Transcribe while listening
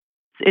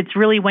It's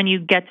really when you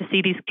get to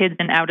see these kids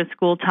in out of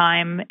school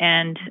time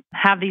and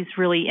have these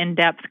really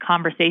in-depth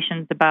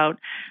conversations about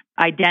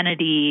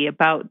identity,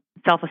 about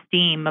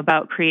self-esteem,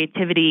 about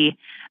creativity,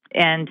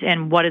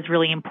 and what is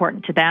really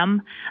important to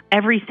them.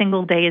 Every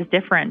single day is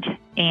different,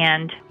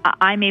 and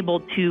I'm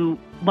able to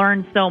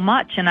learn so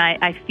much, and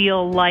I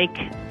feel like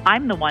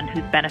I'm the one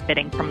who's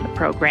benefiting from the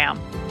program.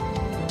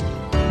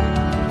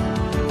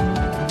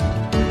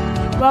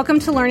 Welcome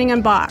to Learning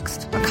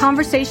Unboxed, a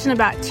conversation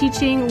about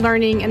teaching,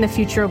 learning, and the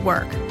future of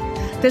work.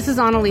 This is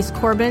Annalise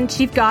Corbin,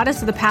 Chief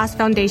Goddess of the Past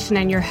Foundation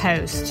and your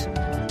host.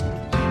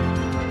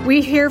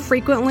 We hear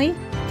frequently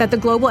that the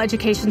global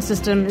education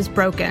system is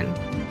broken.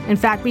 In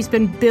fact, we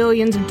spend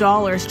billions of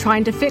dollars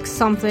trying to fix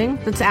something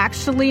that's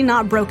actually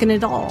not broken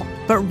at all,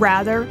 but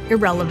rather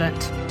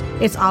irrelevant.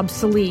 It's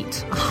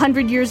obsolete.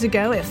 100 years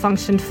ago, it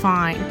functioned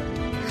fine.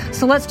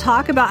 So let's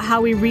talk about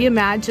how we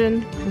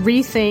reimagine,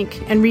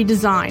 rethink, and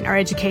redesign our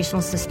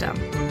educational system.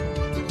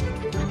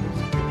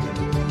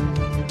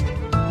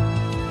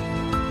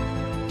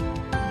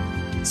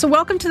 So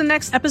welcome to the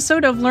next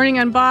episode of Learning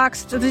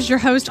Unboxed. This is your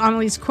host,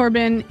 Annalise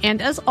Corbin.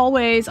 And as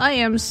always, I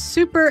am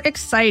super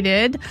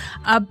excited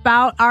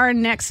about our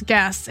next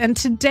guest. And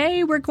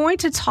today we're going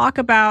to talk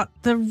about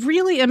the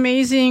really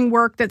amazing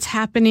work that's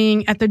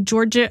happening at the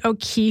Georgia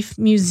O'Keeffe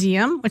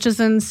Museum, which is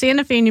in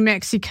Santa Fe, New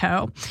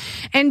Mexico.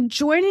 And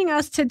joining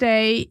us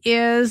today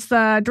is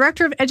the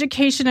Director of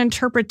Education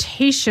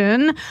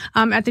Interpretation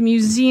at the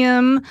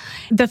museum,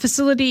 the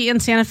facility in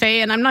Santa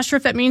Fe. And I'm not sure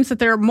if that means that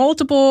there are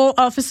multiple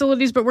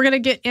facilities, but we're going to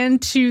get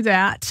into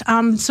that.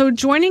 So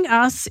joining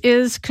us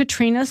is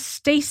Katrina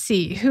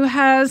Stacy, who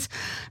has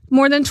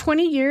more than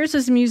 20 years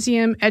as a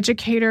museum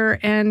educator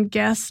and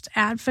guest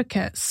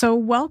advocate. So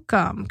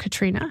welcome,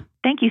 Katrina.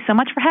 Thank you so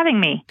much for having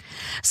me.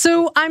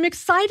 So I'm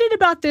excited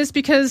about this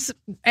because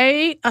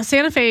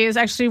Santa Fe is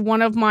actually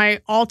one of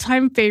my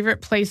all-time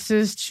favorite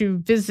places to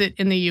visit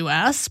in the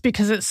U.S.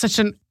 because it's such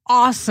an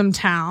awesome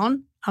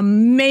town.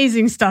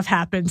 Amazing stuff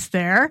happens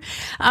there.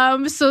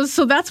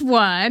 So that's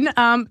one.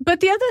 But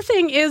the other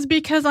thing is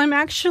because I'm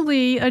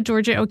actually a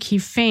Georgia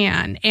O'Keeffe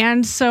fan.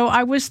 And so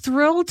I was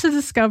thrilled to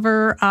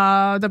discover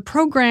the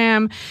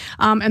program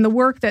and the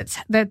work that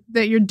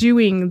you're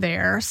doing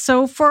there.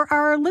 So for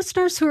our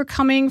listeners who are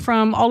coming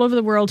from all over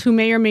the world who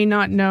may or may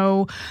not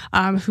know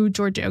who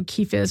Georgia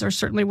O'Keeffe is, or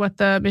certainly what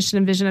the mission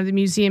and vision of the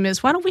museum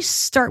is, why don't we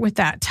start with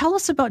that? Tell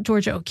us about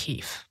Georgia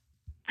O'Keeffe.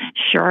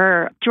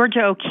 Sure.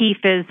 Georgia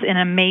O'Keeffe is an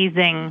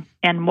amazing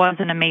and was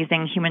an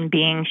amazing human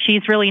being.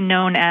 She's really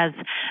known as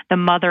the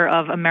mother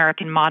of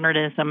American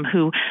modernism,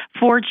 who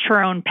forged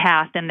her own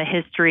path in the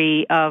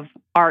history of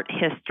art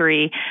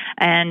history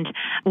and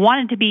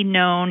wanted to be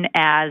known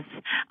as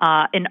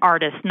an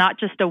artist, not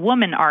just a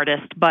woman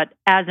artist, but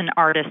as an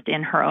artist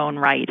in her own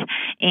right.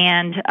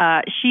 And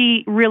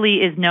she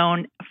really is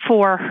known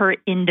for her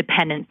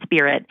independent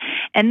spirit.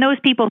 And those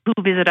people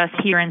who visit us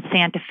here in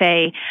Santa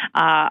Fe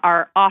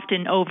are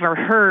often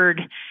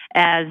overheard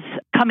as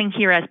coming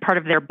here as part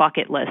of their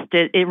bucket list.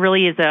 It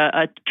really is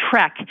a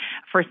trek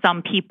for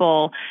some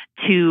people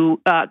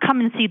to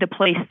come and see the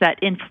place that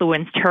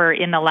influenced her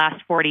in the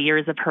last 40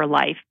 years of her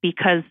life,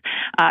 because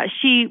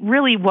she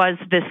really was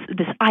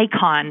this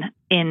icon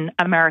in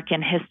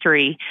American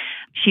history.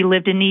 She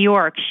lived in New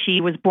York. She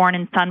was born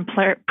in Sun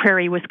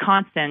Prairie,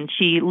 Wisconsin.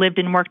 She lived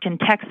and worked in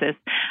Texas.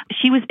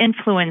 She was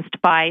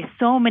influenced by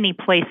so many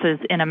places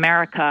in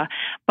America,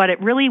 but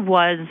it really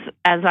was,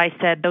 as I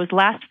said, those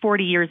last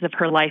 40 years of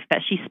her life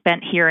that she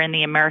spent here in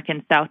the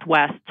American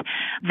Southwest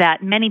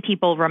that many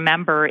people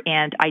remember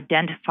and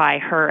identify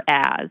her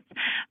as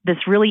this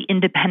really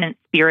independent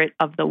spirit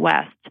of the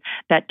West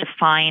that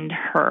defined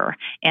her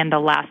and the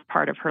last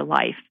part of her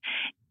life.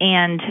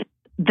 And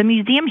the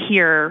museum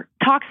here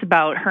talks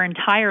about her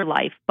entire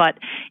life, but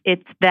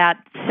it's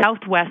that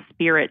Southwest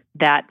spirit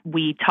that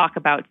we talk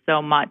about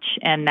so much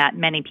and that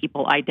many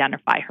people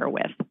identify her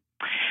with.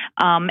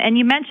 And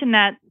you mentioned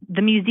that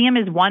the museum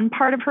is one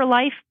part of her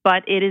life,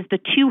 but it is the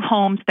two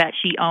homes that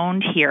she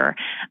owned here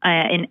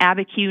in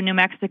Abiquiu, New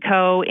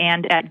Mexico,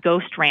 and at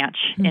Ghost Ranch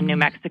in New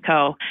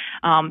Mexico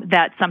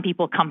that some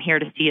people come here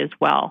to see as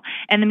well.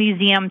 And the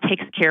museum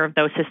takes care of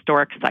those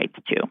historic sites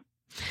too.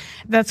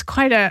 That's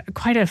quite a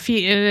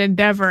feat and an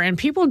endeavor. And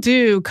people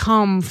do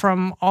come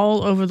from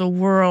all over the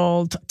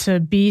world to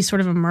be sort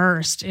of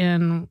immersed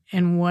in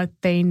what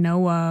they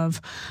know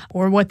of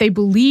or what they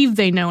believe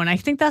they know. And I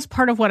think that's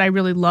part of what I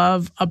really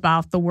love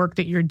about the work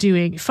that you're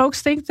doing.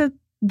 Folks think that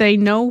they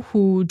know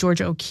who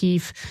Georgia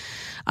O'Keeffe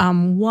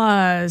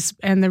was.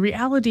 And the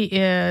reality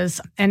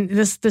is, and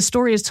the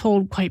story is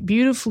told quite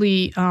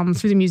beautifully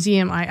through the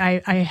museum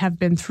I have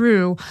been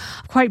through,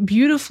 quite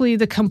beautifully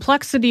the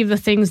complexity of the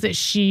things that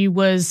she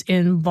was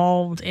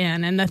involved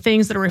in and the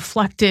things that are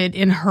reflected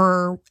in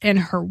her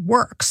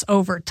works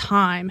over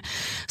time.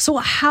 So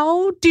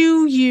how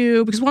do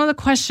you, because one of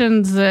the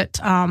questions that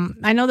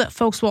I know that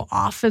folks will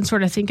often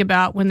sort of think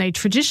about when they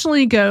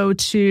traditionally go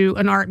to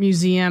an art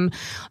museum,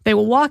 they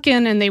will walk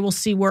in and they will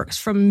see works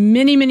from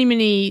many, many,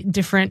 many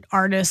different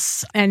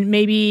artists and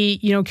maybe,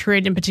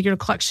 curated in particular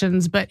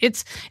collections. But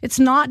it's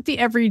not the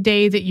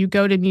everyday that you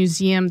go to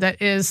museum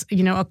that is,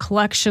 a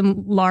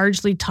collection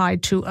largely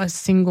tied to a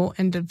single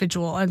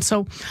individual. And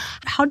so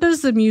how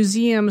does the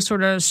museum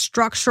sort of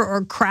structure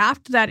or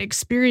craft that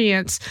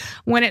experience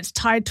when it's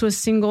tied to a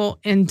single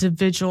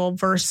individual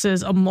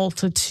versus a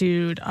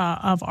multitude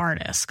of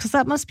artists? Because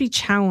that must be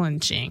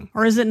challenging,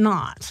 or is it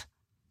not?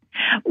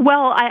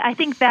 Well, I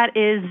think that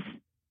is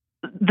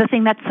the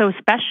thing that's so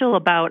special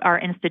about our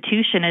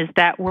institution is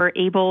that we're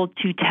able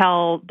to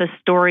tell the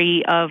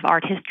story of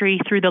art history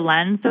through the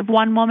lens of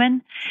one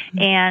woman.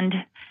 And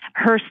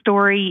her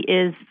story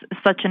is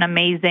such an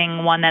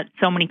amazing one that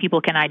so many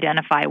people can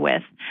identify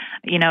with.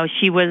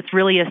 She was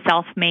really a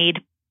self-made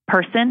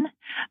person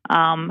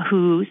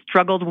who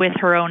struggled with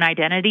her own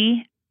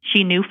identity.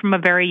 She knew from a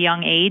very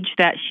young age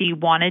that she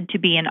wanted to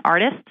be an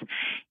artist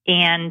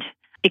and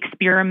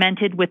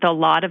experimented with a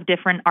lot of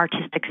different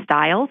artistic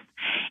styles.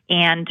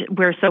 And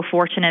we're so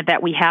fortunate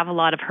that we have a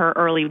lot of her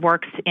early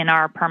works in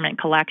our permanent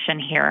collection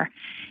here.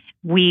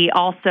 We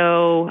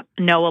also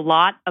know a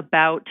lot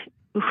about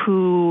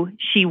who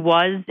she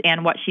was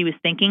and what she was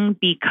thinking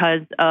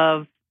because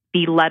of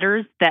the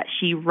letters that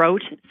she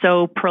wrote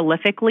so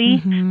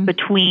prolifically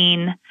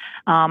between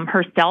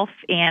herself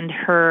and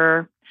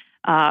her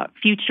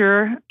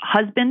future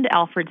husband,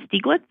 Alfred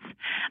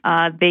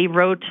Stieglitz. They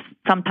wrote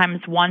sometimes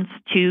once,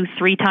 2,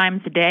 3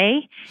 times a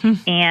day.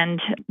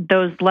 And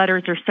those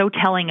letters are so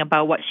telling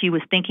about what she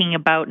was thinking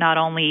about, not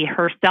only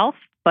herself,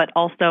 but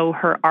also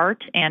her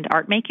art and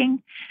art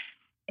making.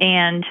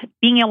 And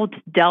being able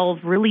to delve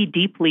really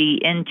deeply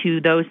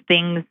into those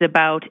things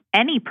about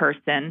any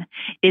person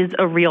is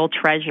a real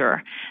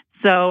treasure.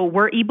 So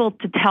we're able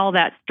to tell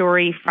that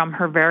story from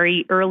her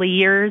very early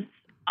years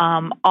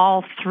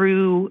all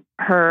through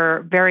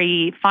her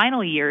very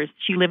final years.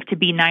 She lived to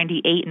be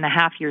 98 and a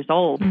half years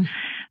old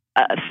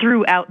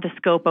throughout the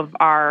scope of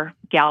our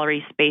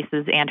gallery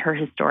spaces and her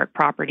historic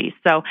properties.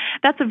 So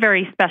that's a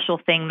very special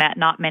thing that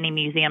not many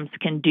museums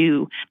can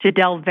do, to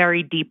delve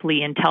very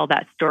deeply and tell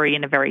that story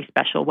in a very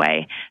special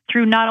way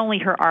through not only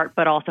her art,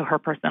 but also her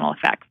personal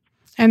effects.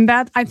 And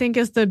that, I think,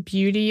 is the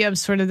beauty of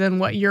sort of then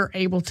what you're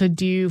able to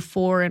do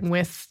for and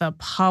with the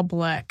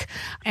public.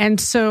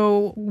 And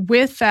so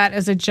with that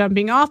as a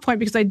jumping off point,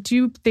 because I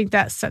do think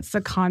that sets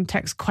the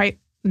context quite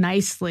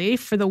nicely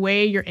for the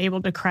way you're able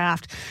to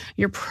craft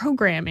your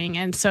programming.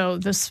 And so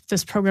this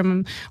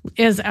program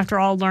is, after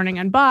all, Learning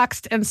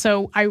Unboxed. And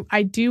so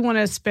I do want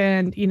to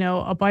spend,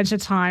 a bunch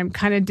of time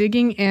kind of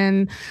digging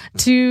in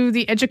to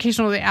the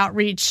educational, the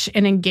outreach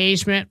and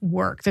engagement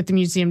work that the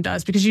museum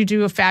does, because you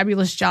do a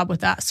fabulous job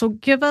with that. So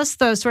give us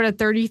the sort of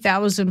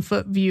 30,000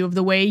 foot view of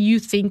the way you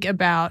think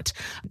about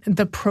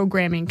the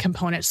programming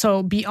component.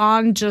 So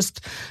beyond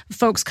just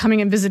folks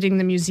coming and visiting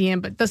the museum,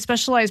 but the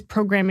specialized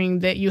programming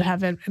that you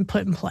have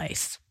put in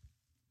place.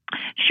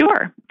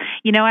 Sure.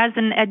 As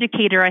an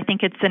educator, I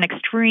think it's an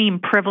extreme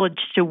privilege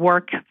to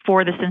work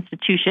for this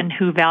institution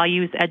who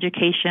values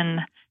education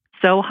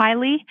so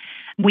highly.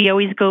 We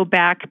always go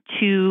back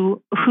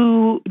to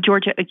who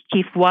Georgia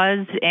O'Keeffe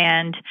was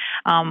and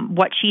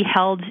what she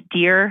held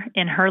dear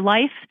in her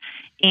life,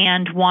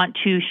 and want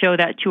to show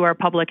that to our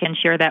public and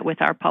share that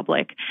with our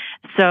public.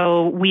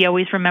 So we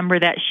always remember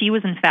that she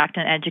was, in fact,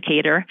 an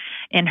educator.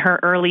 In her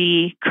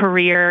early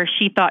career,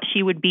 she thought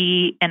she would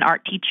be an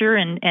art teacher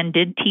and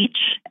did teach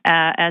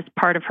as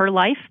part of her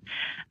life.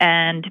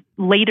 And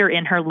later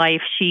in her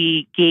life,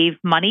 she gave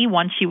money.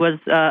 Once she was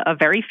a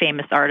very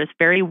famous artist,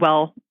 very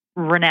well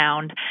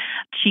renowned.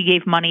 She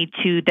gave money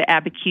to the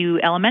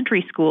Abiquiu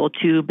Elementary School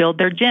to build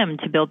their gym,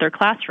 to build their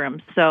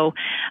classrooms. So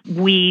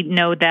we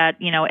know that,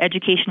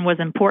 education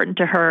was important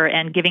to her,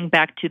 and giving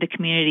back to the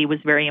community was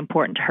very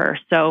important to her.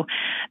 So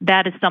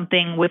that is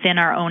something within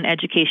our own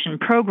education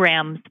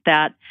programs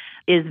that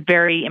is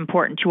very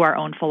important to our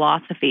own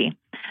philosophy.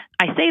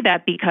 I say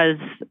that because,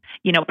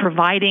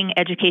 providing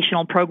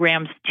educational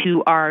programs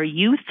to our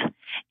youth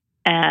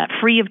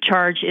free of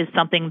charge is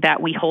something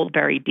that we hold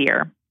very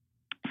dear.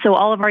 So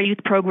all of our youth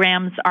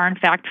programs are, in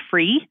fact,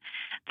 free.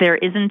 There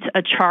isn't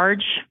a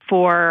charge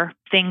for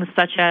things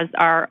such as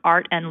our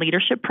art and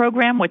leadership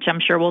program, which I'm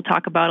sure we'll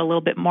talk about a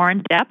little bit more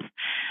in depth,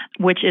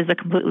 which is a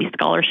completely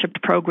scholarship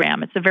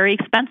program. It's a very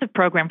expensive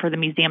program for the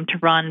museum to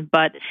run,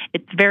 but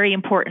it's very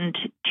important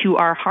to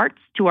our hearts,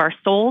 to our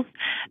souls,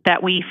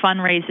 that we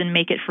fundraise and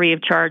make it free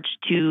of charge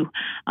to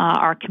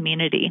our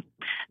community.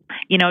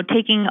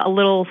 Taking a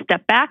little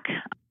step back,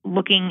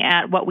 looking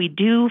at what we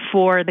do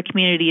for the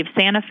community of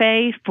Santa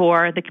Fe,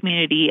 for the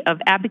community of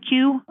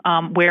Abiquiu,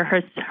 where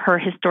her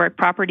historic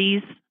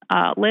properties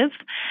live.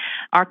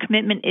 Our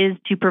commitment is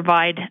to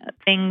provide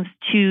things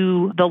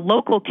to the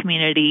local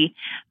community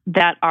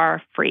that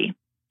are free.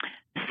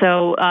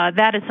 So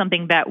that is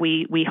something that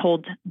we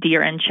hold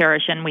dear and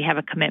cherish, and we have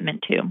a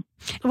commitment to.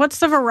 What's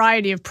the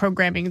variety of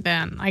programming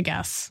then, I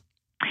guess?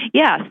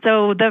 Yeah,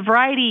 so the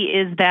variety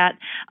is that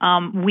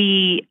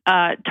we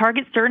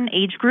target certain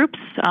age groups,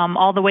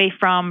 all the way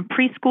from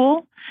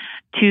preschool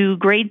to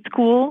grade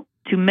school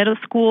to middle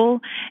school.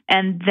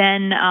 And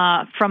then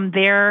from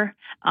there,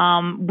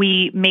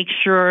 we make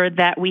sure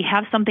that we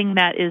have something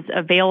that is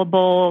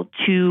available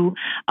to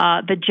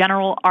the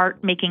general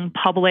art making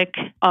public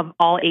of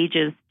all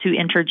ages, to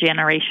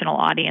intergenerational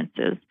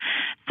audiences.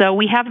 So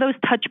we have those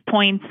touch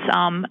points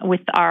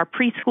with our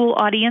preschool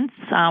audience.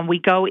 We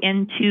go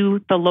into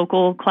the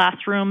local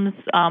classrooms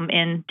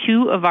in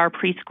 2 of our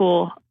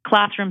preschool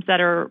classrooms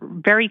that are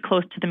very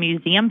close to the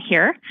museum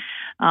here,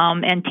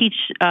 and teach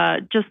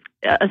just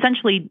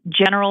essentially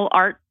general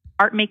art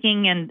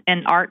making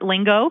and art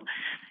lingo.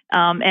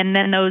 And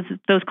then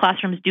those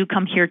classrooms do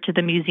come here to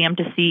the museum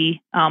to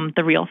see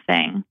the real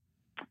thing.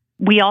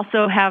 We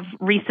also have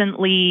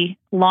recently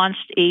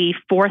launched a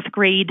 4th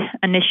grade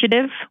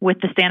initiative with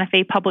the Santa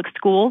Fe Public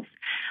Schools.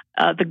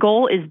 The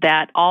goal is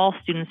that all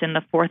students in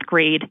the 4th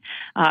grade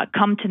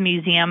come to the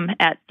museum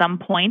at some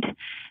point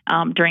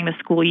during the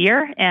school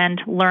year and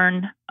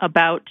learn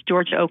about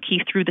Georgia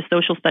O'Keeffe through the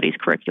social studies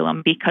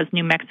curriculum, because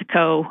New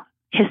Mexico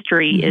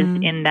history is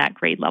in that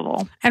grade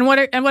level. And what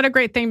a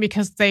great thing,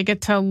 because they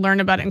get to learn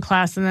about it in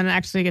class and then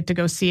actually get to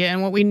go see it.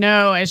 And what we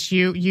know, as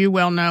you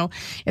well know,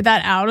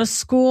 that out of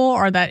school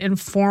or that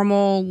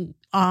informal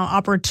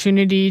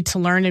opportunity to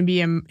learn and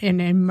be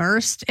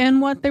immersed in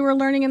what they were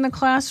learning in the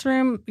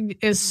classroom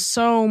is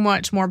so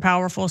much more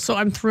powerful. So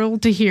I'm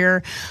thrilled to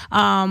hear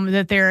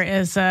that there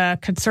is a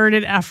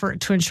concerted effort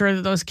to ensure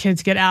that those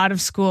kids get out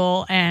of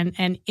school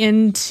and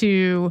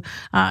into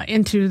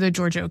the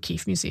Georgia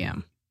O'Keeffe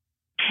Museum.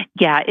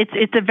 Yeah,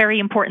 it's a very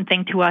important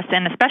thing to us,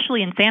 and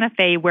especially in Santa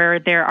Fe, where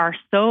there are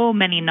so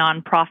many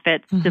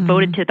nonprofits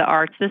devoted to the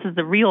arts. This is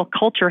a real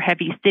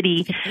culture-heavy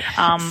city.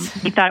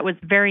 We thought it was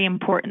very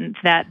important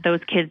that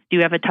those kids do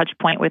have a touch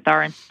point with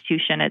our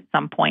institution at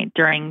some point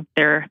during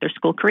their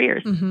school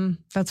careers.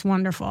 That's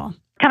wonderful.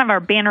 Kind of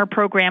our banner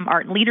program,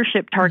 Art and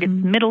Leadership, targets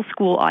middle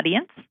school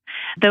audience.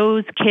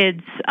 Those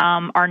kids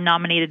are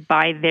nominated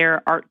by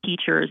their art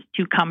teachers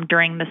to come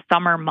during the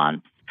summer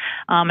months.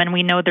 And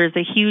we know there's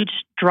a huge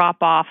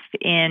drop-off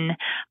in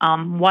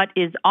what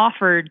is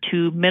offered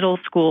to middle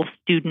school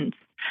students,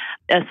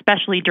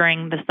 especially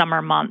during the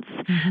summer months.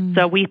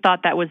 So we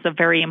thought that was a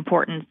very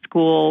important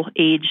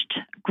school-aged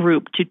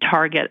group to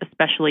target,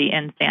 especially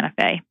in Santa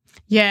Fe.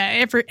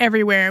 Yeah,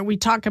 everywhere. We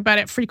talk about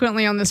it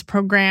frequently on this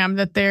program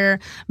that their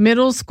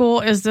middle school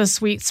is the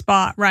sweet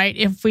spot, right?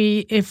 If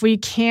we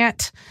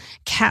can't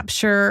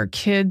capture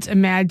kids'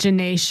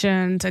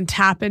 imaginations and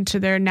tap into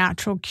their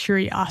natural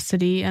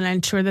curiosity and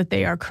ensure that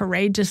they are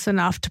courageous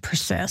enough to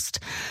persist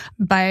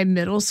by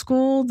middle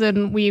school,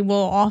 then we will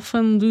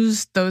often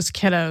lose those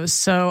kiddos.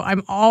 So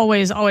I'm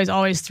always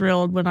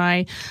thrilled when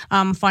I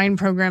find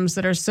programs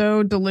that are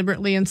so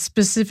deliberately and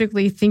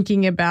specifically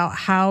thinking about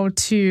how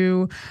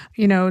to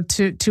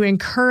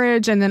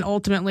encourage and then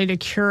ultimately to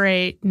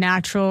curate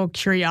natural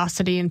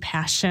curiosity and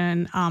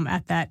passion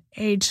at that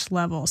age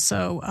level.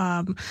 So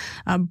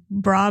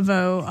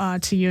bravo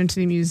to you and to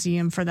the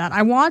museum for that.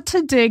 I want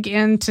to dig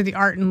into the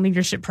Art and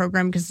Leadership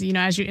program because,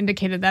 as you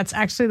indicated, that's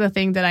actually the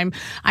thing that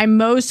I'm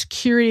most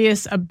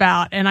curious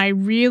about. And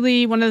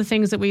one of the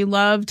things that we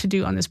love to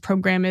do on this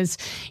program is,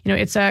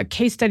 it's a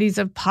case studies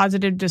of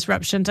positive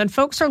disruptions, and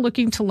folks are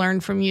looking to learn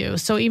from you.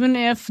 So even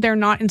if they're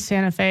not in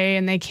Santa Fe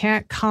and they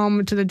can't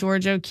come to the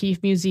Georgia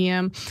O'Keeffe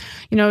Museum,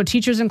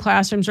 teachers in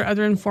classrooms or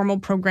other informal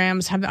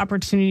programs have the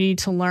opportunity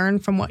to learn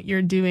from what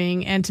you're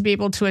doing and to be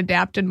able to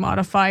adapt and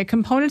modify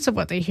components of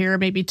what they hear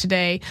maybe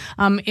today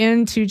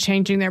into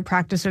changing their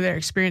practice or their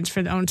experience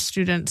for their own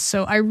students.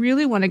 So I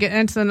really want to get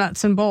into the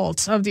nuts and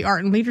bolts of the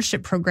Art and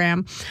Leadership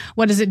program.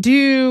 What does it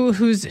do?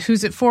 Who's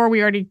it for?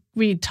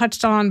 We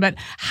touched on, but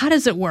how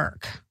does it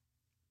work?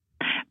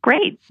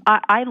 Great.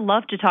 I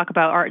love to talk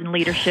about art and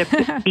leadership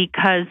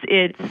because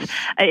it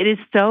is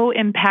so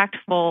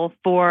impactful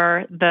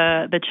for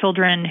the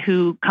children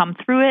who come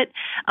through it.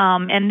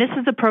 And this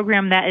is a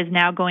program that is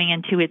now going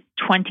into its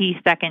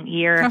 22nd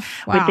year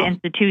with the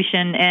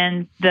institution,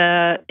 and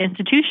the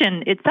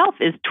institution itself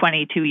is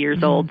 22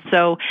 years old.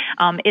 So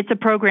it's a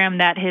program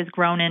that has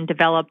grown and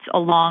developed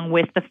along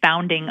with the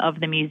founding of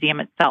the museum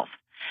itself.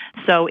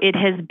 So it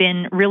has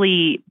been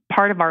really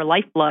part of our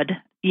lifeblood,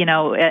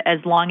 as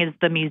long as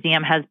the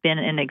museum has been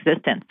in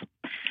existence.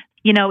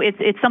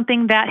 It's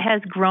something that has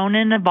grown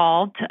and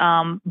evolved,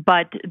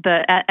 but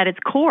at its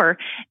core,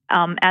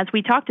 as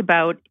we talked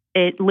about,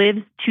 it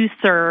lives to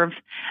serve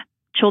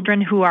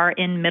children who are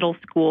in middle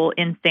school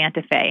in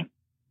Santa Fe.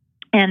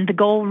 And the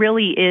goal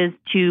really is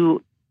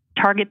to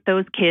target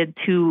those kids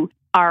who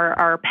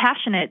are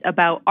passionate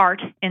about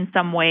art in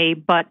some way,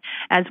 but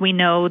as we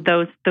know,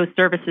 those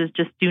services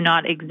just do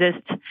not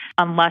exist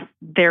unless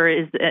there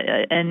is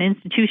an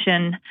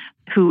institution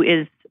who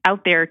is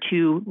out there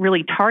to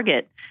really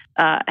target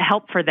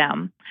help for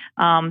them.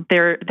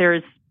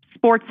 There's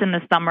sports in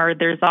the summer.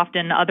 There's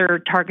often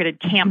other targeted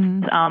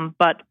camps,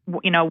 but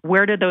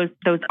where do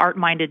those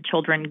art-minded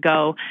children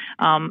go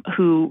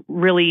who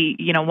really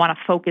want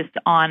to focus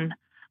on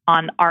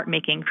on art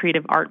making,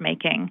 creative art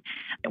making,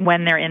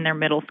 when they're in their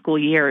middle school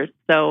years.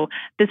 So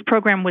this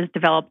program was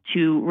developed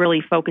to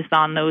really focus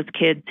on those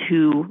kids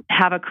who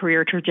have a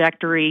career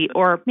trajectory,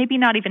 or maybe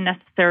not even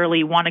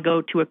necessarily want to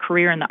go to a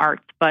career in the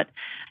arts, but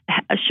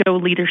show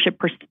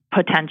leadership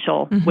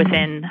potential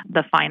within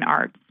the fine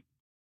arts.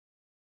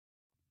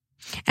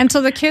 And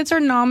so the kids are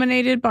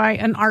nominated by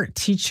an art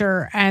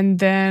teacher, and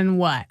then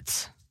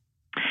what?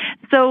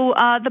 So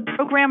the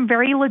program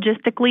very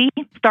logistically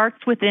starts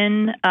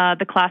within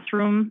the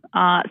classroom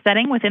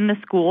setting within the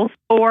schools,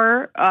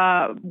 or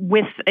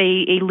with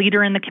a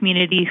leader in the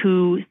community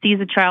who sees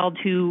a child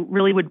who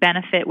really would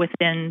benefit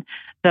within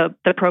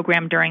the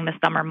program during the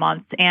summer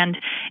months. And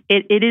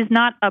it is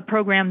not a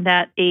program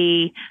that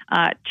a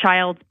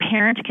child's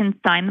parent can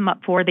sign them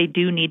up for. They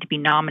do need to be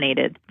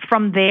nominated.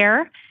 From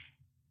there,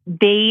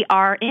 they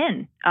are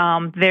in.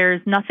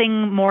 There's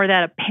nothing more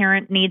that a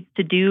parent needs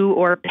to do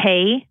or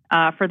pay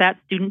for that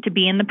student to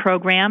be in the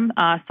program.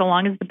 So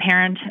long as the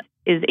parent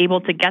is able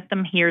to get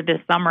them here this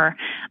summer,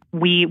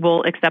 we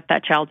will accept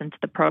that child into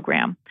the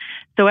program.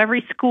 So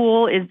every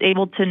school is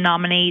able to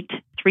nominate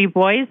 3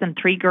 boys and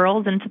 3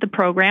 girls into the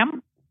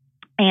program,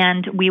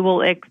 and we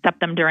will accept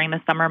them during the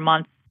summer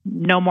months.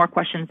 No more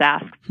questions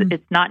asked.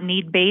 It's not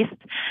need-based,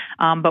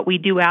 but we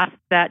do ask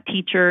that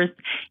teachers,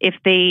 if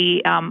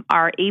they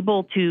are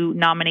able to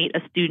nominate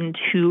a student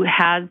who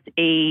has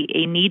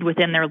a need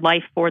within their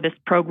life for this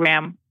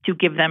program, to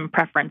give them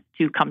preference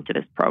to come to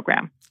this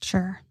program.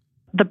 Sure.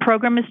 The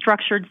program is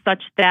structured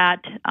such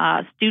that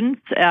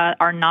students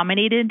are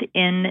nominated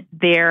in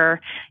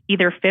their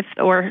either 5th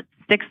or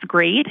 6th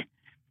grade,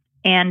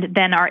 and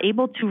then are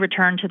able to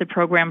return to the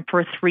program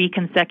for 3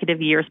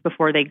 consecutive years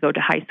before they go to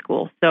high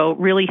school. So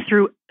really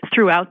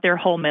throughout their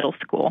whole middle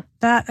school.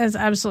 That is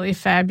absolutely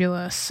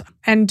fabulous.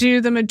 And do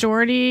the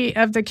majority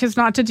of the kids,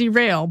 not to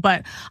derail,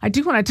 but I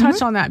do want to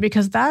touch on that,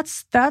 because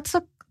that's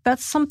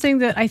something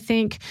that I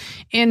think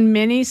in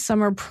many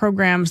summer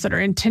programs that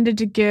are intended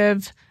to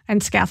give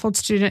and scaffold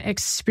student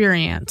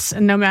experience.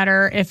 And no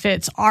matter if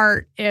it's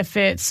art, if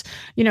it's,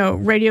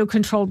 radio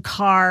controlled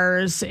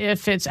cars,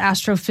 if it's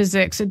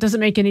astrophysics, it doesn't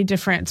make any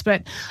difference.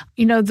 But,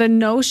 the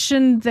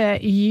notion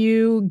that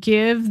you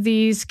give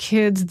these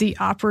kids the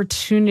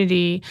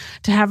opportunity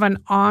to have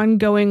an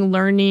ongoing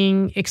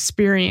learning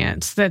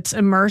experience that's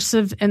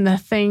immersive in the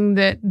thing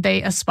that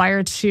they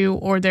aspire to,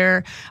 or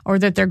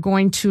that they're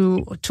going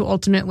to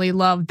ultimately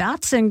love,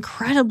 that's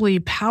incredibly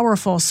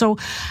powerful. So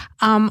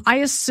I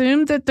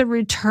assume that the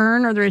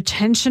return or the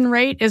retention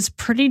rate is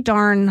pretty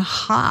darn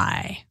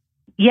high.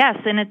 Yes,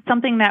 and it's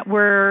something that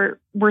we're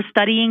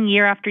studying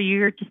year after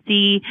year to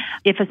see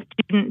if a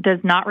student does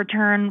not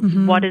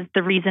return, what is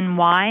the reason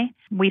why.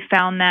 We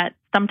found that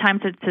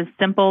sometimes it's as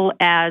simple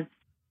as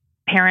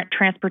parent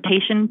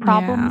transportation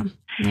problems.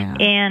 Yeah.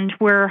 And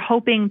we're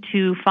hoping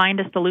to find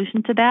a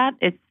solution to that.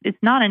 It's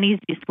not an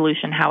easy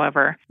solution,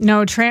 however.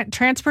 No,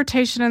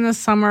 transportation in the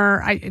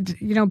summer.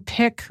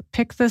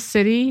 Pick the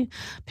city,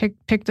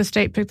 pick the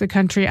state, pick the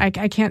country. I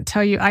can't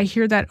tell you. I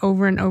hear that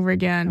over and over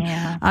again.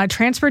 Yeah.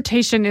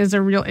 Transportation is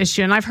a real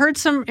issue, and I've heard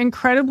some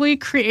incredibly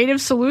creative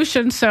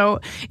solutions.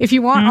 So if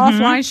you want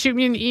offline, shoot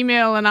me an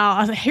email, and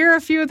I'll hear a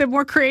few of the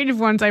more creative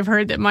ones I've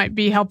heard that might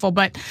be helpful.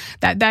 But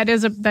that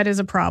is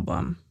a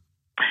problem.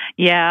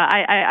 Yeah,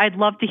 I'd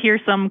love to hear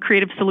some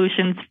creative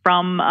solutions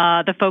from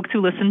the folks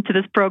who listen to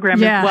this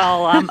program as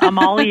well. I'm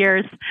all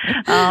ears.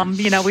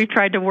 We've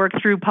tried to work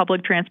through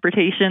public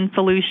transportation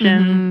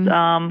solutions,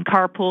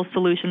 carpool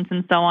solutions,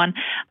 and so on.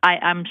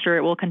 I'm sure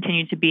it will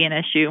continue to be an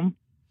issue.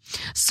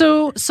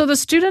 So the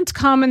students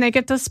come and they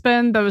get to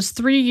spend those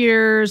 3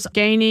 years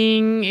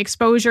gaining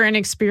exposure and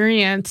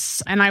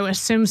experience, and I would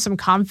assume some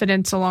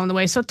confidence along the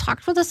way. So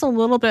talk with us a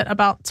little bit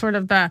about sort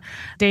of the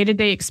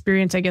day-to-day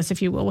experience, I guess,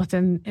 if you will,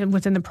 within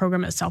the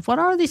program itself. What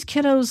are these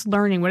kiddos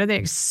learning? What are they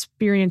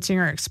experiencing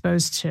or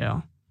exposed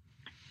to?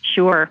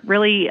 Sure.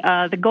 Really,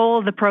 the goal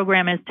of the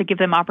program is to give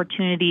them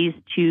opportunities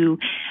to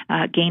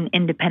gain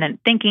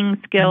independent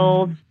thinking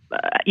skills,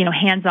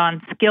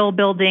 hands-on skill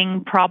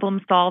building,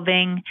 problem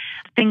solving,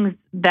 things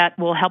that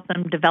will help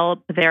them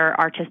develop their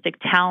artistic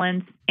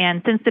talents.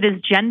 And since it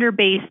is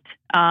gender-based,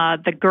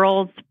 the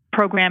girls'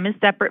 program is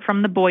separate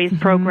from the boys'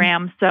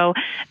 program, so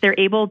they're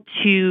able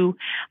to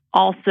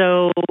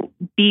also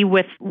be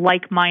with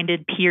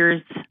like-minded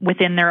peers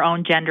within their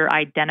own gender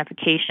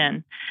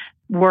identification.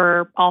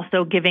 We're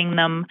also giving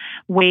them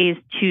ways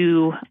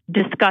to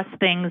discuss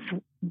things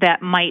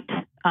that might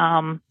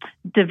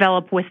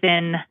develop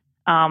within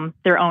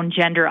their own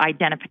gender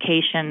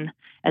identification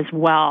as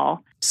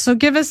well. So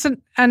give us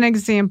an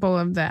example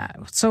of that.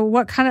 So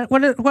what kind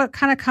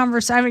of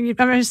conversation?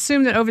 I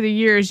assume that over the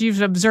years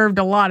you've observed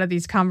a lot of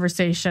these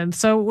conversations.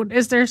 So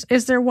is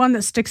there one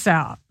that sticks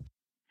out?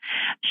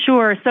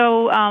 Sure.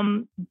 So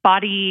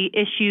body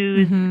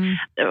issues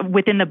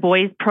within the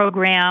boys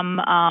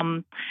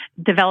program,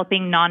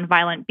 developing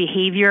nonviolent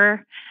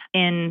behavior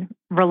in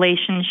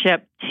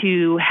relationship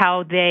to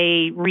how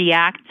they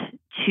react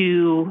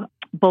to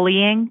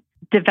bullying,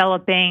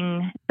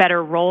 developing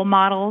better role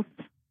models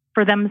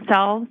for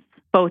themselves,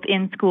 both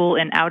in school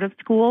and out of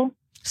school.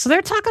 So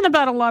they're talking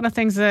about a lot of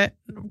things that,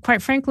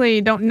 quite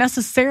frankly, don't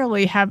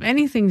necessarily have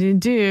anything to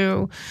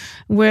do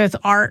with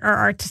art or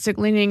artistic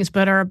leanings,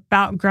 but are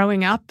about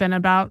growing up and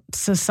about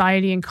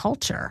society and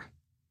culture.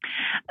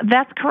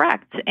 That's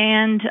correct.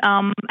 And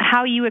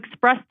how you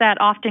express that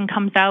often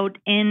comes out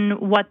in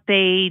what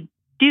they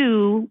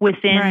do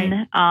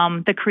within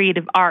the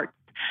creative arts.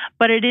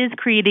 But it is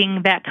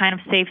creating that kind of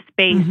safe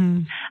space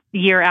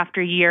year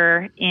after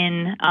year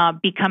in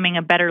becoming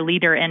a better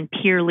leader and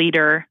peer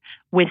leader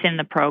within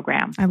the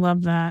program. I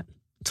love that.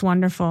 It's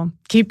wonderful.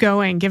 Keep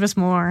going. Give us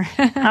more.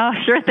 Oh,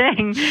 sure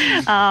thing.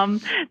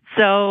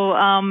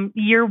 So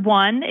year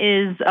one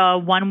is a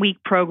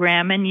 1-week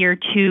program, and year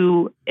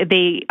two,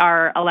 they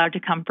are allowed to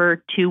come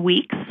for 2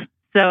 weeks.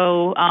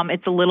 So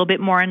it's a little bit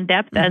more in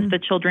depth as the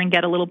children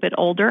get a little bit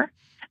older.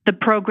 The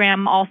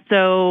program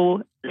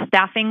also,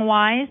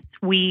 staffing-wise,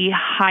 we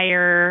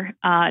hire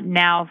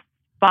now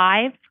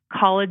 5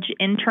 college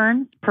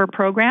interns per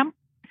program.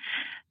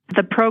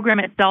 The program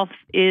itself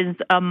is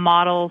a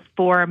model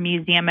for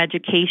museum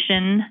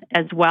education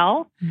as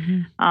well.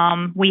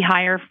 We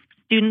hire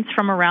students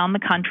from around the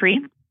country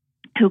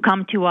who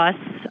come to us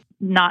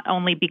not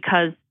only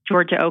because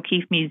Georgia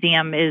O'Keeffe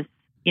Museum is,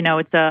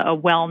 it's a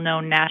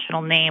well-known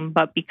national name,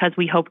 but because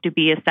we hope to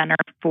be a center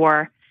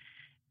for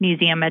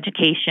museum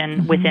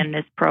education within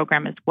this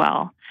program as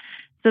well.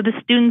 So the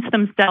students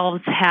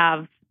themselves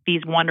have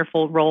these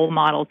wonderful role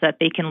models that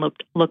they can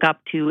look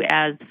up to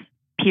as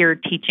peer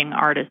teaching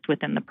artists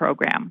within the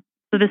program.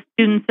 So the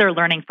students are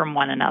learning from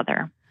one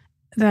another.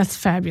 That's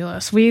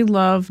fabulous. We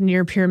love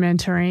near-peer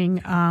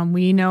mentoring.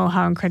 We know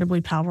how incredibly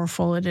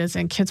powerful it is,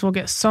 and kids will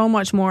get so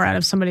much more out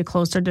of somebody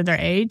closer to their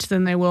age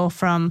than they will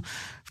from,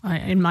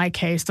 in my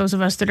case, those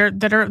of us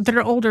that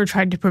are older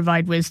tried to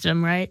provide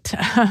wisdom, right?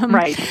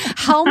 Right.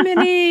 How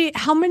many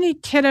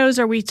kiddos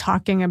are we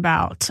talking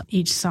about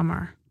each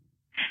summer?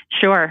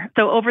 Sure.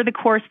 So over the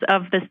course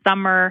of the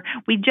summer,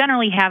 we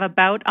generally have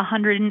about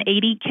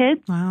 180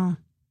 kids. Wow.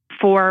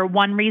 For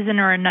one reason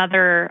or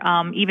another,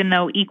 even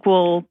though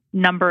equal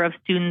number of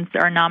students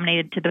are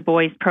nominated to the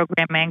boys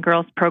program and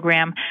girls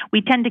program,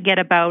 we tend to get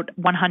about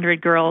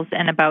 100 girls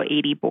and about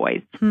 80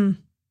 boys who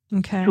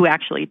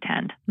actually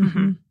attend.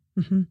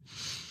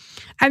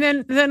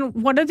 And then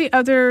what are the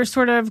other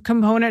sort of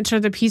components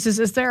or the pieces?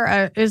 Is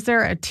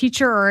there a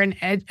teacher or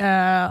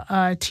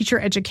a teacher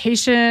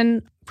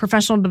education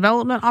professional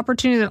development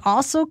opportunity that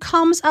also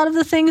comes out of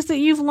the things that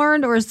you've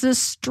learned, or is this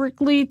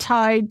strictly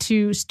tied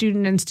to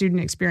student and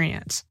student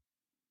experience?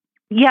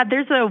 Yeah,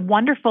 there's a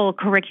wonderful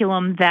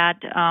curriculum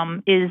that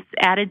is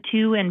added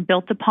to and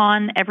built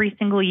upon every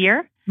single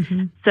year.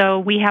 So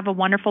we have a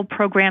wonderful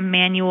program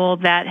manual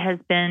that has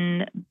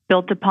been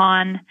built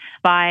upon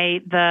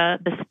by the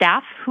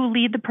staff who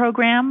lead the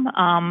program.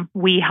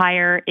 We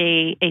hire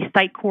a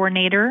site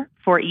coordinator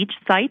for each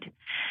site.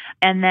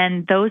 And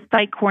then those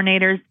site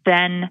coordinators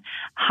then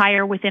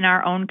hire within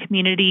our own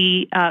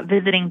community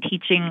visiting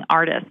teaching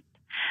artists.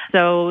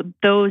 So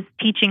those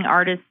teaching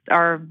artists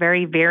are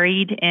very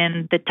varied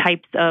in the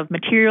types of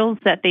materials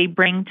that they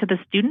bring to the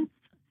students.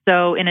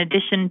 So in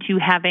addition to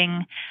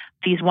having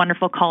these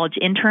wonderful college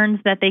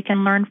interns that they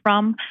can learn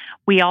from,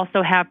 we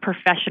also have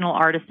professional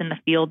artists in the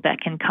field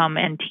that can come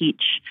and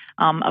teach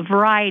a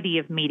variety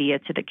of media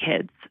to the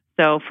kids.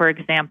 So, for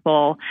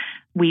example,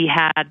 we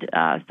had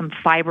some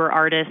fiber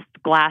artists,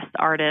 glass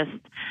artists,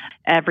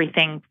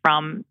 everything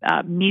from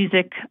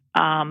music,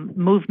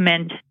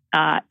 movement,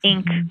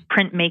 ink,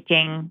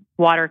 printmaking,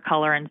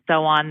 watercolor, and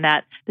so on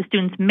that the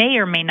students may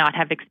or may not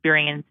have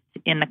experienced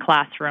in the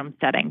classroom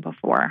setting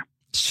before.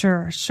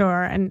 Sure.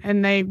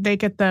 And they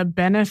get the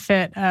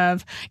benefit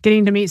of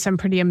getting to meet some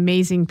pretty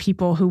amazing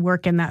people who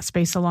work in that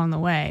space along the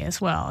way as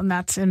well. And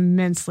that's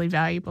immensely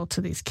valuable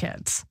to these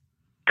kids.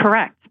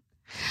 Correct.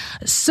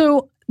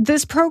 So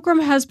this program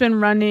has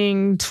been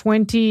running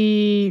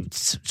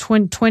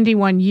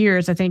 21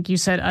 years, I think you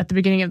said at the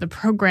beginning of the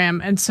program.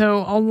 And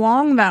so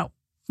along that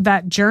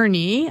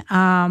journey,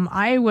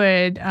 I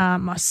would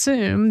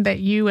assume that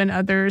you and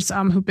others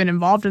who've been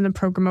involved in the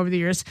program over the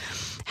years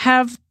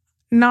have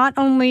not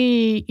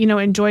only,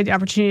 enjoyed the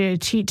opportunity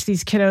to teach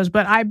these kiddos,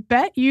 but I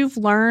bet you've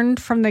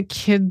learned from the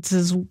kids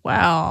as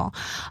well.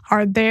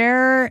 Are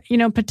there,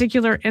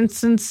 particular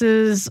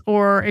instances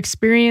or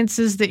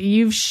experiences that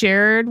you've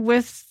shared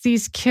with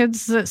these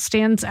kids that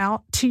stands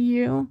out to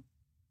you?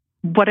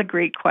 What a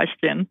great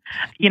question.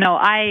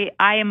 I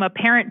am a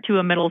parent to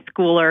a middle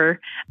schooler,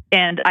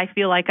 and I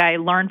feel like I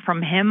learn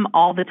from him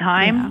all the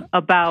time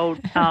about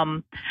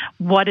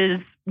what is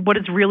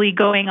really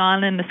going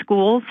on in the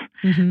schools,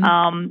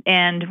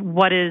 and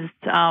what is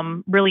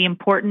really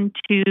important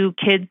to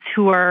kids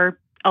who are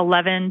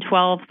 11,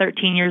 12,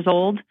 13 years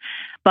old.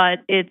 But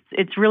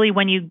it's really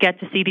when you get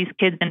to see these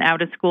kids in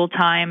out of school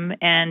time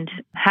and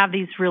have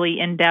these really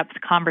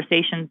in-depth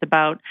conversations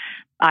about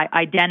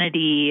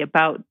identity,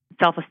 about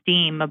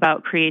self-esteem,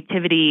 about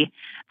creativity,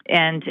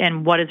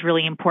 and what is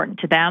really important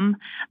to them.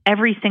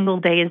 Every single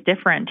day is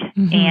different.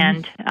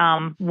 And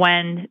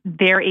when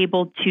they're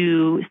able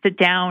to sit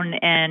down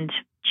and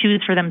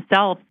choose for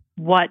themselves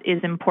what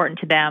is important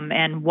to them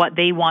and what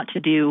they want to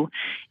do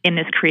in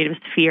this creative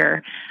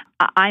sphere,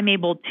 I'm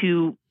able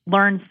to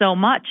learn so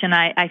much, and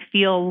I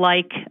feel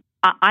like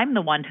I'm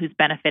the one who's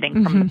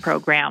benefiting from the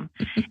program.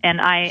 And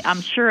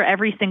I'm sure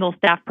every single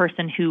staff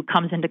person who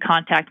comes into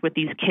contact with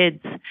these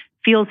kids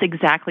feels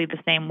exactly the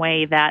same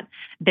way, that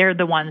they're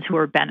the ones who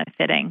are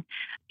benefiting.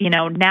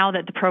 Now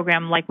that the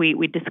program, like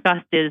we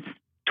discussed, is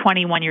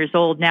 21 years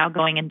old, now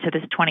going into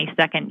this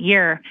 22nd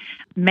year,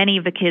 many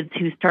of the kids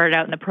who started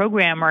out in the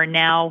program are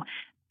now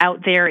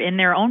out there in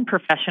their own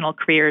professional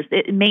careers.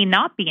 It may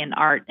not be in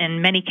art.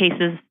 In many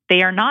cases,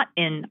 they are not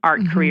in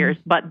art careers,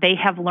 but they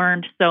have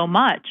learned so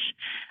much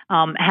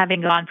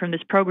having gone from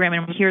this program.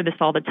 And we hear this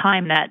all the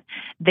time, that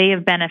they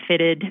have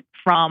benefited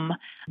from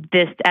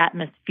this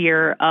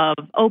atmosphere of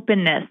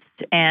openness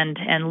and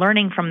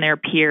learning from their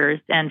peers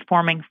and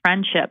forming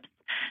friendships.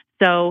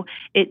 So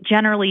it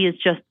generally is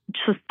just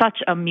such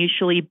a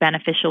mutually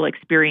beneficial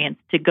experience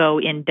to go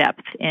in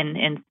depth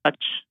in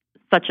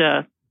such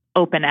a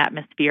open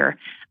atmosphere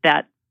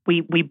that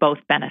we both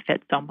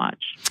benefit so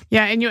much.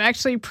 Yeah, and you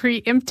actually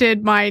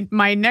preempted my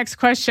next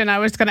question. I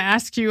was going to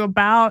ask you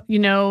about,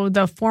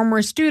 the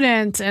former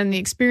students and the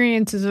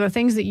experiences or the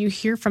things that you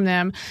hear from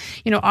them.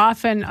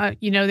 Often,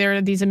 there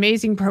are these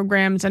amazing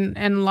programs,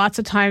 and lots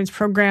of times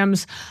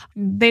programs,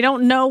 they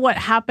don't know what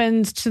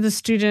happens to the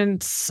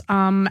students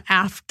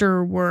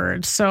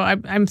afterwards. So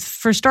I'm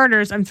for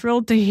starters, I'm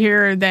thrilled to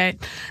hear that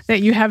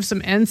you have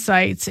some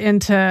insights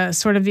into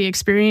sort of the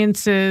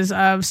experiences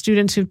of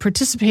students who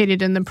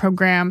participated in the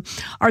program.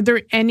 Are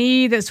there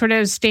any that sort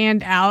of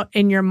stand out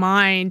in your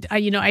mind?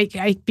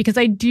 Because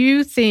I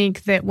do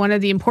think that one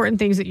of the important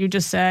things that you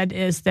just said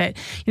is that,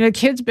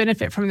 kids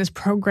benefit from this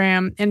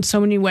program in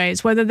so many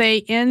ways, whether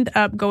they end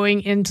up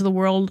going into the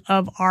world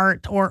of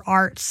art or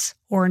arts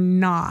or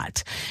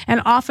not.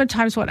 And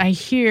oftentimes what I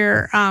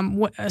hear,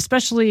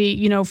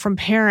 especially, from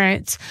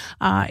parents,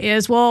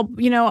 is,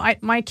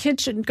 my kid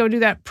shouldn't go do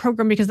that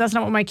program because that's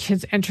not what my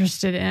kid's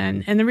interested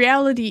in. And the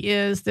reality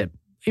is that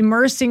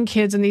immersing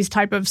kids in these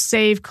type of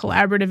safe,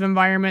 collaborative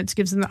environments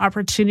gives them the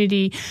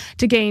opportunity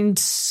to gain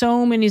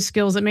so many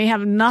skills that may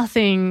have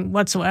nothing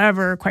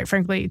whatsoever, quite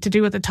frankly, to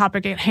do with the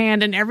topic at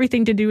hand, and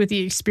everything to do with the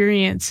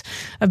experience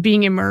of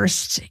being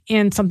immersed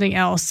in something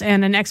else,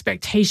 and an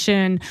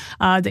expectation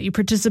that you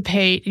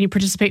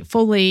participate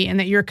fully, and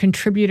that you're a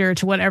contributor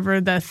to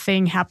whatever the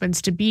thing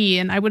happens to be.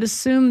 And I would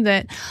assume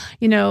that,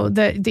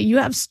 that you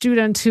have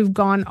students who've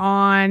gone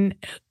on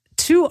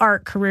to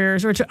art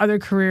careers or to other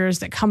careers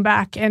that come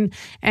back and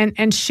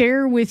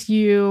share with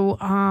you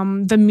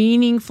the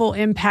meaningful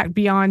impact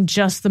beyond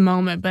just the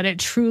moment, but it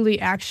truly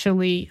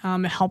actually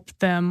helped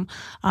them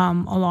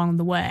along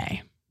the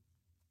way.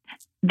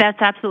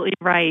 That's absolutely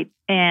right.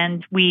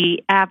 And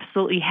we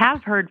absolutely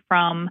have heard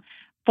from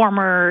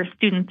former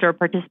students or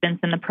participants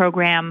in the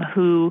program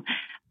who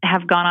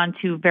have gone on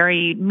to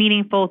very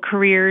meaningful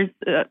careers.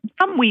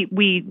 Some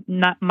we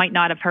might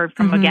not have heard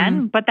from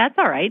again, but that's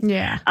all right.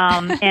 Yeah.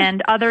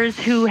 And others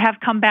who have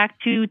come back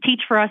to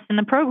teach for us in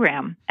the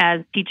program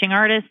as teaching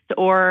artists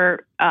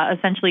or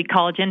essentially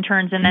college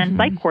interns and then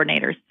site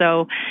coordinators.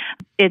 So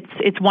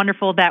it's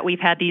wonderful that we've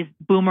had these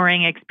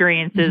boomerang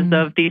experiences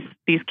of these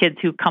kids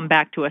who come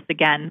back to us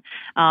again.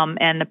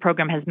 And the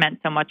program has meant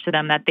so much to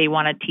them that they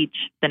want to teach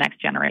the next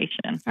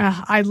generation.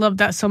 I love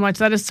that so much.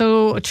 That is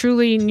so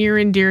truly near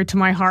and dear to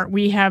my heart.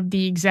 We have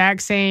the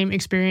exact same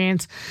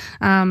experience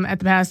at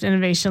the Past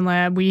Innovation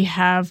Lab. We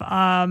have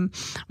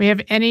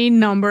any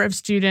number of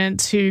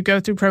students who go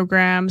through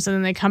programs and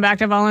then they come back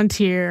to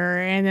volunteer,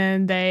 and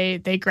then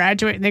they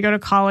graduate and they go to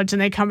college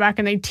and they come back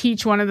and they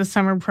teach one of the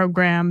summer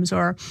programs,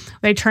 or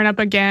they turn up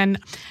again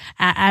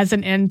as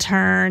an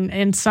intern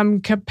in some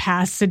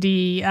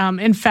capacity.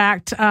 In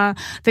fact, the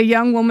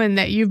young woman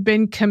that you've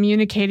been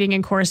communicating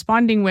and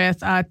corresponding with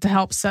to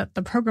help set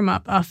the program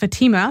up,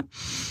 Fatima.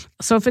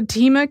 So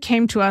Fatima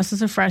came to us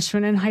as a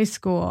freshman in high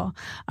school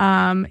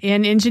in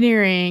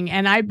engineering,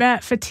 and I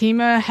bet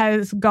Fatima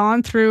has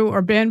gone through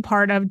or been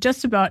part of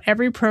just about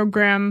every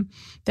program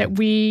that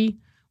we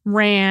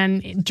ran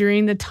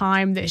during the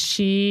time that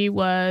she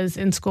was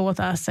in school with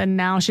us, and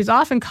now she's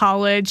off in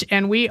college,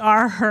 and we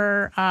are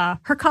her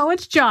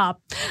college job.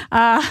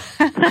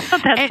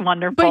 That's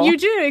wonderful. But you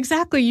do,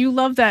 exactly. You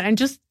love that, and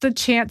just the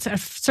chance,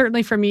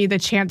 certainly for me, the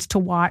chance to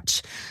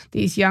watch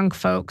these young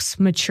folks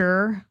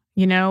mature.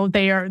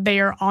 They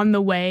are on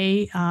the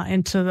way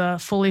into the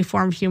fully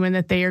formed human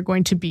that they are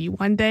going to be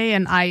one day.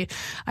 And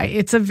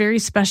it's a very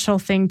special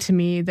thing to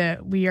me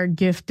that we are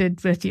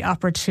gifted with the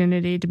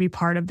opportunity to be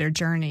part of their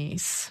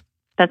journeys.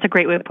 That's a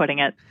great way of putting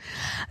it.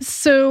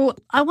 So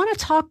I want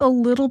to talk a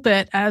little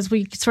bit as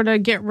we sort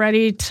of get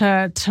ready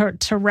to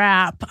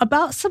wrap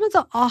about some of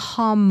the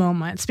aha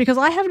moments, because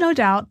I have no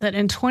doubt that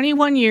in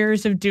 21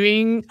 years of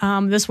doing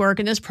this work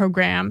in this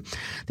program,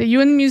 that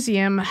you and the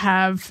museum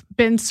have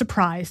been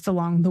surprised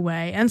along the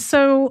way. And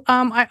so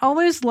I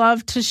always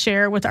love to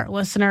share with our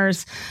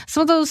listeners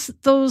some of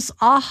those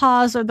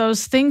ahas or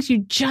those things you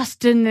just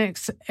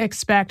didn't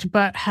expect,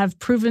 but have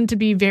proven to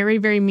be very,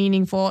 very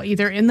meaningful,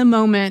 either in the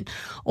moment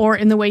or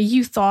in the way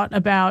you thought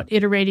about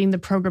iterating the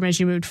program as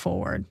you moved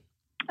forward.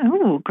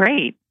 Oh,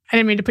 great. I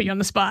didn't mean to put you on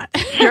the spot.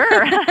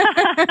 Sure.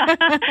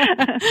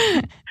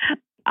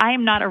 I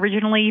am not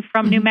originally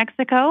from New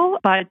Mexico,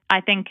 but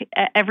I think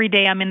every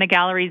day I'm in the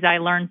galleries, I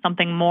learn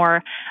something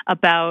more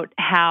about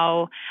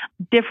how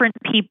different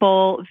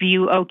people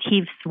view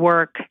O'Keeffe's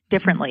work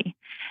differently.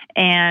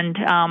 And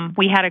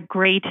we had a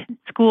great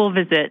school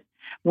visit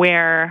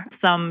where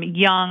some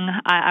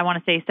young, I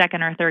want to say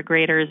second or third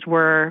graders,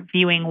 were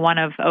viewing one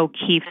of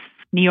O'Keeffe's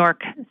New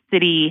York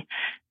City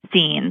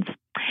scenes.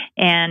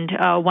 And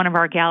one of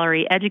our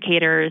gallery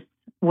educators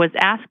was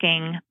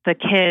asking the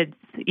kids,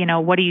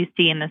 what do you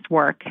see in this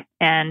work?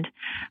 And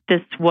this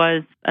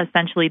was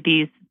essentially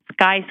these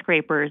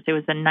skyscrapers. It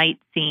was a night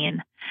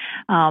scene.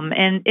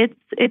 And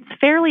it's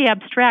fairly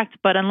abstract,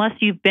 but unless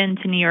you've been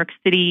to New York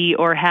City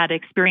or had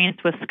experience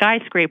with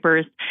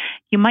skyscrapers,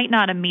 you might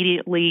not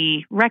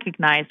immediately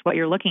recognize what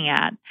you're looking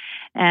at.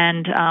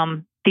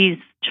 And these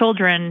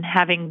children,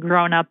 having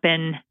grown up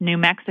in New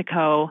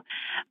Mexico,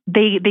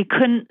 they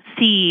couldn't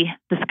see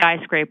the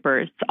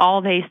skyscrapers.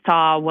 All they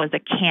saw was a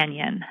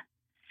canyon.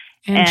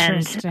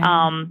 And,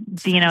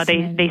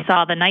 they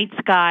saw the night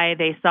sky,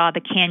 they saw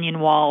the canyon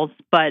walls,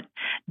 but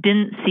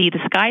didn't see the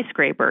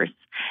skyscrapers.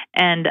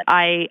 And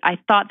I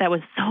thought that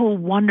was so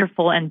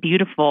wonderful and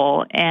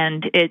beautiful,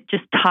 and it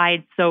just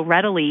tied so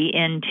readily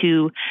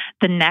into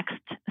the next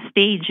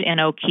stage in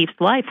O'Keeffe's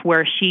life,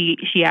 where she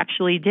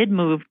actually did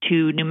move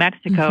to New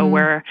Mexico,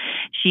 where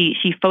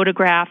she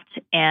photographed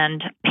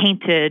and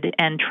painted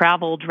and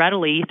traveled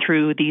readily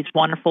through these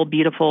wonderful,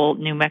 beautiful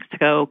New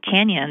Mexico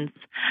canyons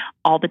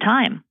all the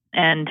time.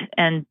 And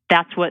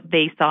that's what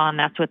they saw, and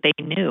that's what they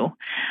knew.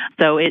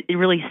 So it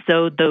really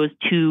sewed those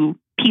two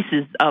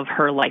pieces of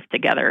her life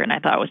together, and I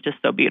thought it was just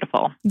so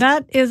beautiful.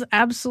 That is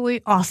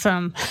absolutely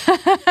awesome.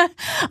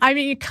 I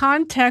mean,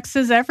 context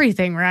is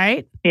everything,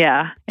 right?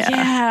 Yeah.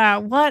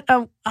 What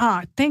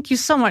thank you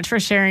so much for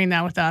sharing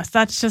that with us.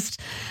 That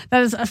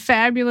is a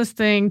fabulous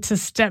thing to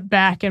step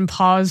back and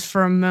pause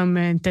for a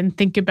moment and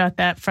think about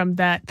that from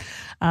that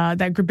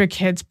group of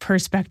kids'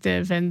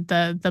 perspective and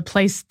the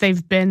place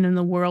they've been in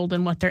the world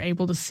and what they're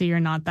able to see or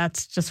not.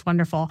 That's just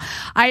wonderful.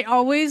 I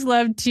always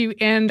love to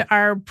end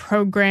our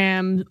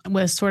program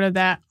with sort of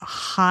that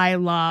high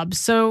lob.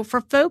 So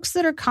for folks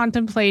that are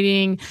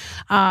contemplating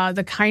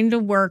the kind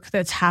of work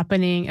that's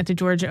happening at the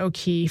Georgia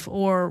O'Keeffe,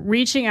 or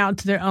reaching out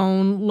to their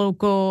own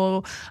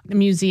local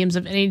museums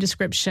of any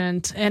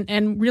description,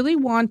 and really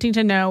wanting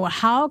to know,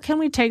 how can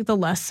we take the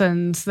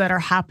lessons that are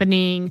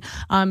happening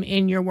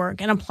in your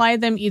work and apply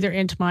them either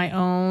into my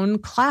own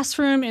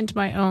classroom, into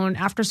my own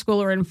after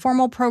school or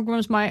informal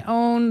programs, my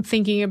own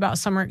thinking about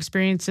summer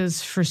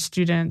experiences for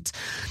students.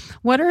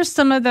 What are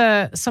some of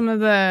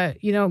the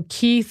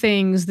key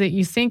things that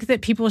you think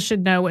that people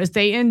should know as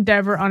they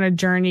endeavor on a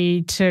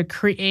journey to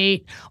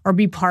create or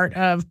be part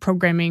of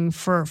programming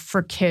for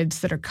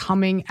kids that are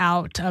coming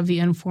out of the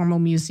informal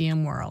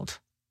museum world?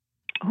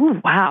 Oh,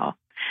 wow.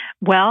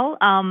 Well,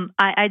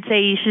 I'd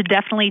say you should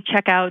definitely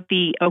check out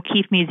the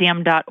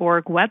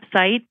o'keeffemuseum.org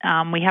website.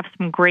 We have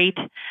some great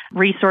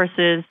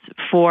resources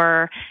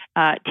for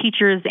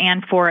teachers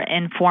and for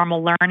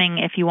informal learning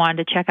if you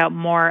wanted to check out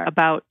more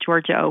about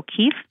Georgia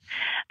O'Keeffe.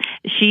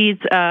 She's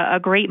a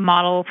great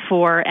model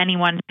for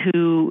anyone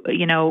who,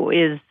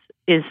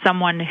 is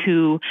someone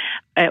who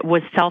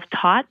was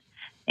self-taught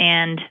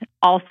and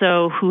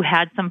also who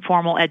had some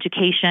formal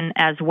education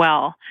as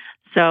well.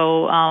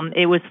 So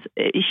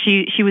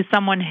she was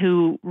someone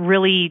who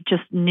really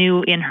just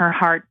knew in her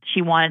heart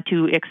she wanted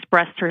to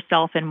express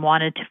herself and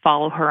wanted to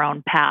follow her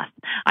own path.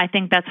 I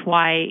think that's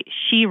why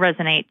she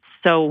resonates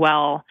so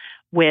well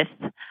with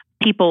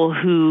people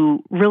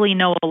who really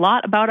know a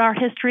lot about our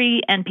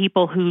history and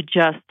people who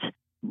just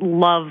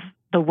love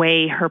the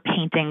way her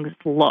paintings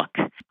look.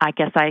 I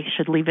guess I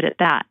should leave it at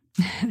that.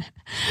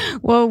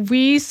 Well,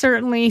 we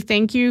certainly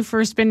thank you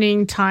for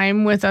spending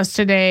time with us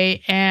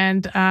today.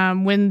 And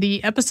when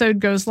the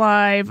episode goes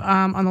live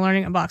on the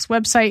Learning Unboxed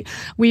website,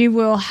 we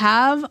will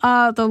have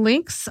the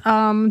links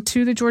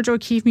to the Georgia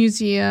O'Keeffe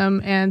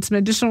Museum and some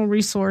additional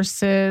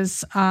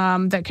resources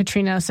that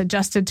Katrina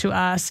suggested to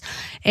us.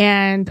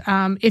 And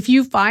if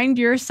you find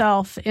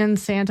yourself in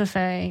Santa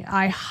Fe,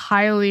 I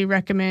highly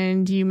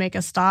recommend you make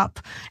a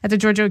stop at the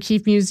Georgia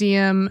O'Keeffe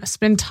Museum,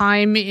 spend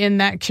time in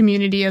that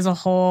community as a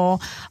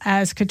whole.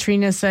 As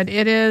Katrina said,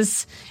 it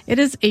is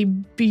a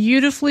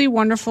beautifully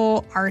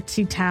wonderful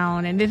artsy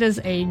town, and it is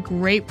a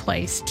great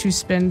place to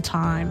spend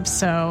time.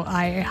 So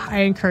I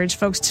encourage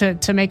folks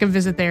to make a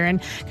visit there.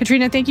 And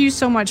Katrina, thank you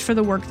so much for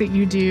the work that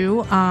you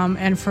do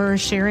and for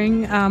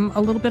sharing a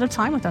little bit of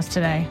time with us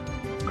today.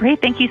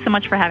 Great. Thank you so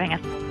much for having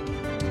us.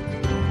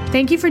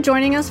 Thank you for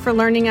joining us for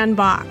Learning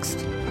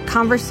Unboxed, a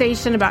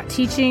conversation about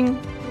teaching,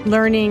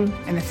 learning,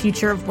 and the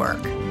future of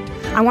work.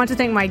 I want to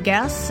thank my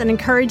guests and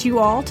encourage you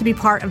all to be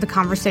part of the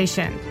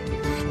conversation.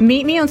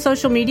 Meet me on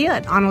social media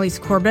at Annalise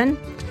Corbin,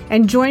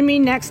 and join me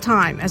next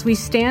time as we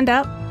stand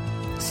up,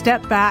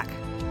 step back,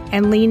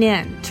 and lean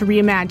in to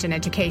reimagine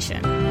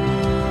education.